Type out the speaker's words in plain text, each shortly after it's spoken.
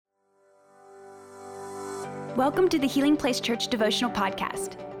Welcome to the Healing Place Church Devotional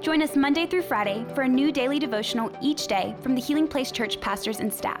Podcast. Join us Monday through Friday for a new daily devotional each day from the Healing Place Church pastors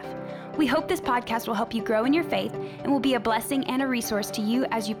and staff. We hope this podcast will help you grow in your faith and will be a blessing and a resource to you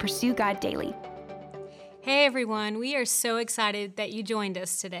as you pursue God daily. Hey everyone, we are so excited that you joined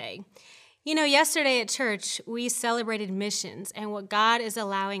us today. You know, yesterday at church, we celebrated missions and what God is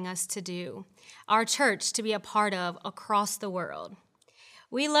allowing us to do, our church to be a part of across the world.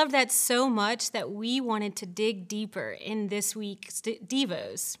 We loved that so much that we wanted to dig deeper in this week's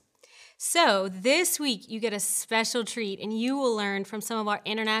Devos. So this week, you get a special treat and you will learn from some of our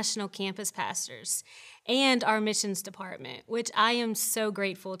international campus pastors and our missions department, which I am so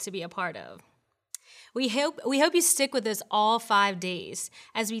grateful to be a part of. We hope you stick with us all 5 days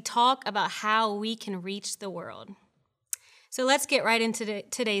as we talk about how we can reach the world. So let's get right into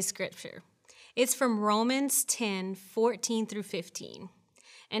today's scripture. It's from Romans 10:14 through 15.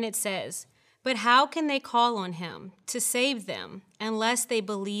 And it says, "But how can they call on him to save them unless they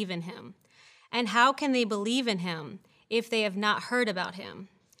believe in him? And how can they believe in him if they have not heard about him?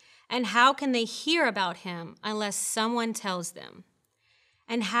 And how can they hear about him unless someone tells them?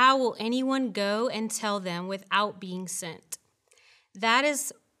 And how will anyone go and tell them without being sent? That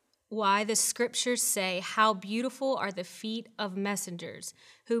is why the scriptures say, 'How beautiful are the feet of messengers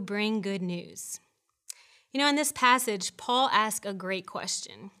who bring good news.'" You know, in this passage, Paul asks a great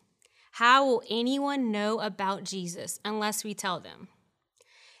question. How will anyone know about Jesus unless we tell them?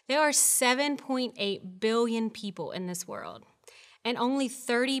 There are 7.8 billion people in this world, and only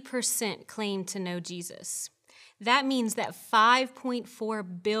 30% claim to know Jesus. That means that 5.4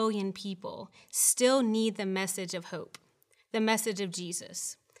 billion people still need the message of hope, the message of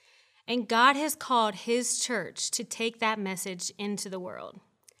Jesus. And God has called his church to take that message into the world.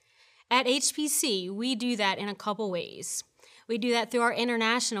 At HPC, we do that in a couple ways. We do that through our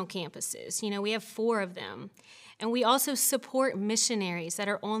international campuses. You know, we have 4 of them. And we also support missionaries that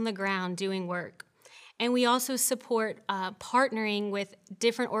are on the ground doing work. And we also support partnering with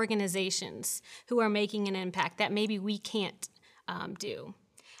different organizations who are making an impact that maybe we can't do.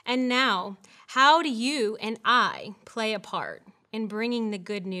 And now, how do you and I play a part in bringing the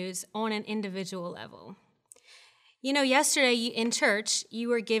good news on an individual level? You know, yesterday in church, you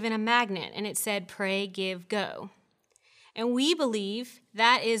were given a magnet and it said, "Pray, give, go." And we believe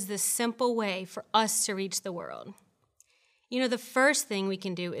that is the simple way for us to reach the world. You know, the first thing we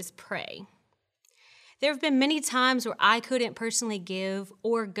can do is pray. There have been many times where I couldn't personally give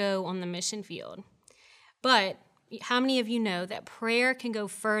or go on the mission field. But how many of you know that prayer can go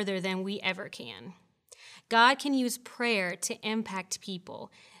further than we ever can? God can use prayer to impact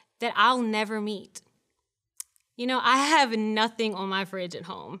people that I'll never meet. You know, I have nothing on my fridge at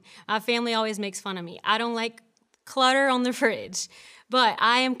home. My family always makes fun of me. I don't like clutter on the fridge, but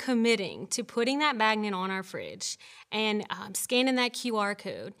I am committing to putting that magnet on our fridge and scanning that QR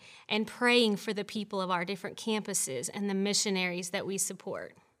code and praying for the people of our different campuses and the missionaries that we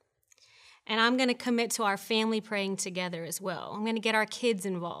support. And I'm going to commit to our family praying together as well. I'm going to get our kids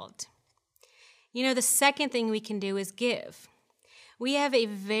involved. You know, the second thing we can do is give. We have a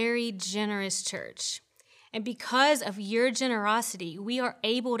very generous church. And because of your generosity, we are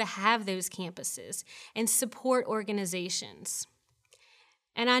able to have those campuses and support organizations.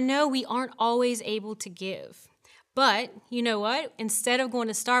 And I know we aren't always able to give. But you know what? Instead of going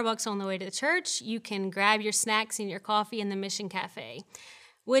to Starbucks on the way to the church, you can grab your snacks and your coffee in the Mission Cafe,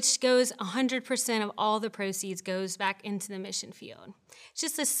 which goes 100% of all the proceeds goes back into the mission field. It's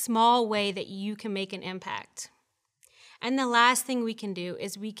just a small way that you can make an impact. And the last thing we can do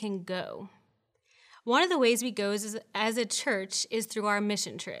is we can go. One of the ways we go as a church is through our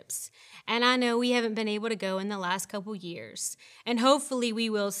mission trips. And I know we haven't been able to go in the last couple years, and hopefully we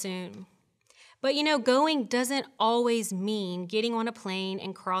will soon. But you know, going doesn't always mean getting on a plane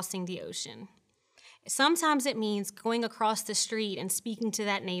and crossing the ocean. Sometimes it means going across the street and speaking to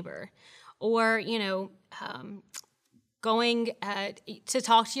that neighbor, or, you know, going to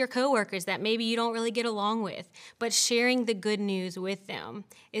talk to your coworkers that maybe you don't really get along with, but sharing the good news with them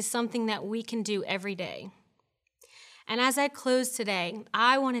is something that we can do every day. And as I close today,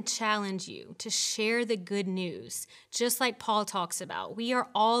 I want to challenge you to share the good news, just like Paul talks about. We are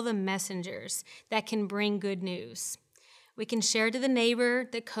all the messengers that can bring good news. We can share to the neighbor,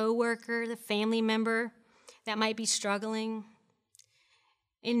 the coworker, the family member that might be struggling.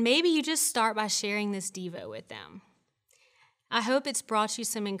 And maybe you just start by sharing this Devo with them. I hope it's brought you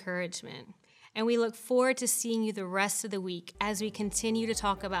some encouragement, and we look forward to seeing you the rest of the week as we continue to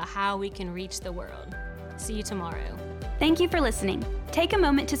talk about how we can reach the world. See you tomorrow. Thank you for listening. Take a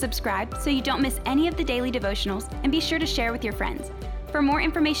moment to subscribe so you don't miss any of the daily devotionals, and be sure to share with your friends. For more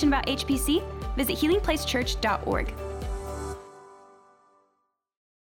information about HPC, visit healingplacechurch.org.